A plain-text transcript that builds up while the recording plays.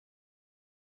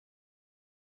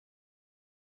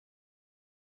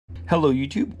Hello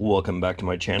YouTube, welcome back to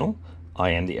my channel. I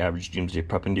am the Average Doomsday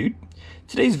Prepping Dude.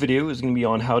 Today's video is going to be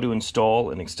on how to install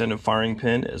an extended firing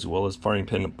pin as well as firing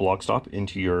pin block stop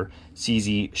into your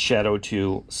CZ Shadow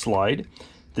 2 slide.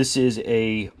 This is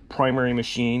a primary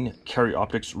machine, carry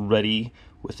optics ready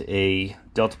with a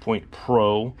Delta Point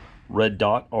Pro red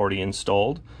dot already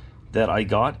installed that I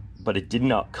got, but it did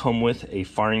not come with a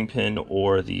firing pin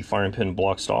or the firing pin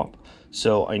block stop.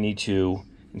 So I need to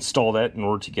install that in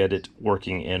order to get it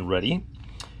working and ready.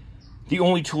 The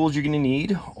only tools you're going to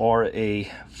need are a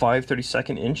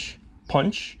 5/32 inch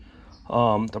punch.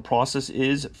 The process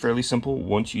is fairly simple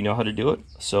once you know how to do it,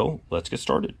 so let's get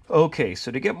started. Okay, so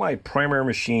to get my primary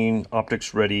machine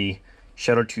optics ready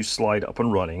Shadow 2 slide up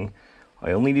and running,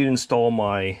 I only need to install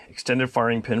my extended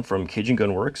firing pin from Cajun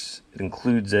Gun Works. It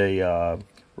includes a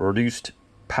reduced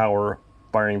power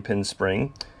firing pin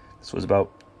spring. This was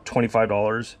about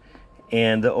 $25.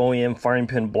 And the OEM firing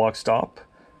pin block stop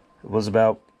was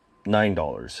about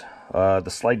 $9. The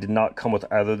slide did not come with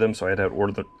either of them, so I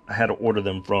had to order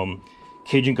them from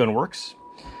Cajun Gun Works.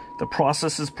 The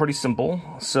process is pretty simple.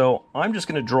 So I'm just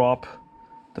going to drop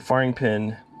the firing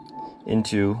pin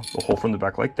into the hole from the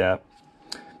back like that.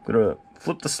 I'm going to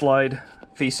flip the slide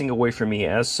facing away from me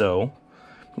as so.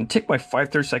 I'm going to take my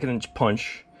 5/32 inch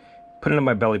punch, put it in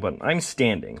my belly button. I'm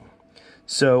standing.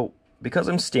 So because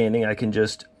I'm standing, I can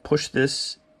just push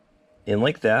this in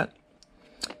like that.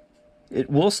 It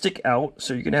will stick out,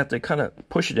 so you're going to have to kind of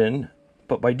push it in,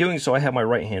 but by doing so, I have my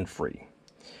right hand free.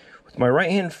 With my right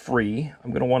hand free,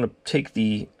 I'm going to want to take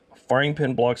the firing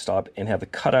pin block stop and have the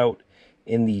cutout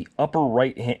in the upper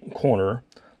right hand corner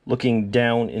looking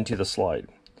down into the slide.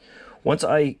 Once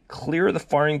I clear the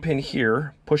firing pin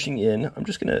here, pushing in, I'm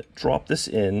just going to drop this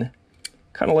in,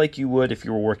 kind of like you would if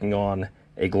you were working on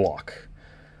a Glock.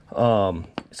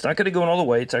 It's not going to go in all the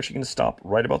way. It's actually going to stop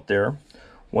right about there.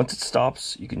 Once it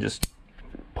stops, you can just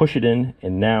push it in,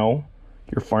 and now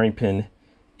your firing pin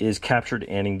is captured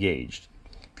and engaged.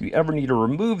 If you ever need to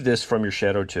remove this from your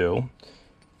Shadow 2,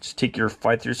 just take your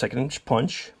 5/32 inch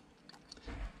punch,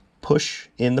 push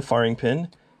in the firing pin,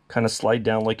 kind of slide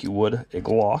down like you would a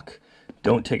Glock.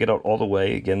 Don't take it out all the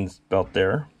way. Again, it's about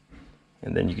there.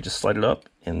 And then you can just slide it up,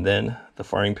 and then the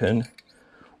firing pin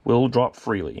will drop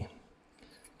freely.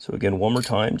 So again, one more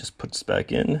time, just put this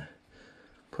back in,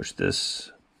 push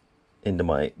this into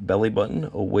my belly button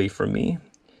away from me,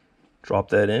 drop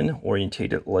that in,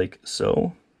 orientate it like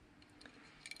so,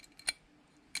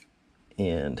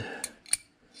 and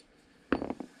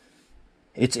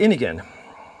it's in again.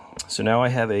 So now I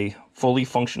have a fully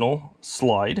functional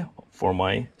slide for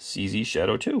my CZ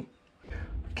Shadow 2.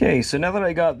 Okay, so now that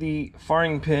I got the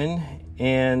firing pin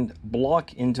and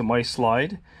block into my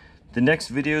slide, the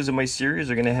next videos in my series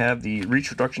are going to have the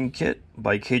Reach Reduction Kit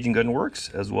by Cajun Gun Works,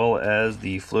 as well as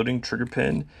the floating trigger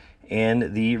pin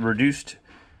and the reduced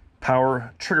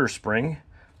power trigger spring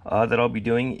that I'll be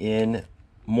doing in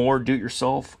more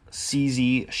do-it-yourself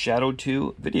CZ Shadow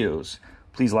 2 videos.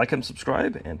 Please like and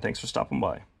subscribe, and thanks for stopping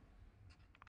by.